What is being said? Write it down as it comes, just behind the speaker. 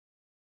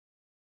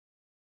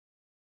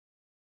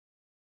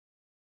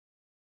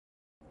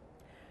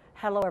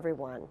Hello,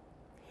 everyone.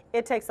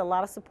 It takes a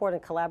lot of support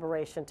and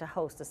collaboration to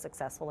host a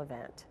successful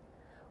event.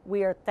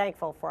 We are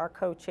thankful for our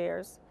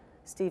co-chairs,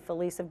 Steve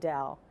Felice of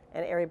Dell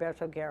and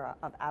Heriberto Guerra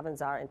of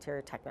Avanzar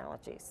Interior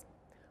Technologies.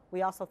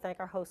 We also thank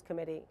our host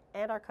committee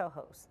and our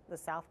co-host, the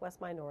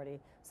Southwest Minority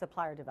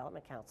Supplier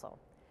Development Council.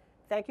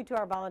 Thank you to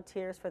our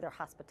volunteers for their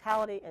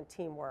hospitality and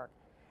teamwork,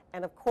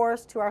 and of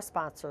course to our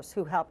sponsors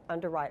who help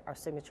underwrite our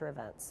signature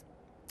events.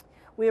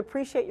 We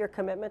appreciate your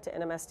commitment to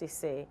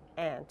NMSDC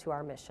and to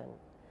our mission.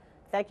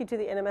 Thank you to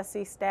the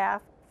NMSC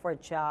staff for a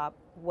job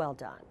well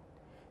done.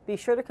 Be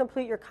sure to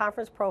complete your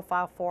conference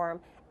profile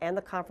form and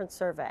the conference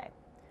survey.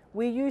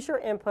 We use your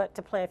input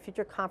to plan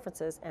future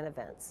conferences and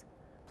events.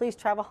 Please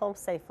travel home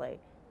safely,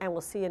 and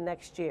we'll see you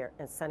next year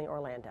in sunny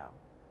Orlando.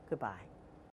 Goodbye.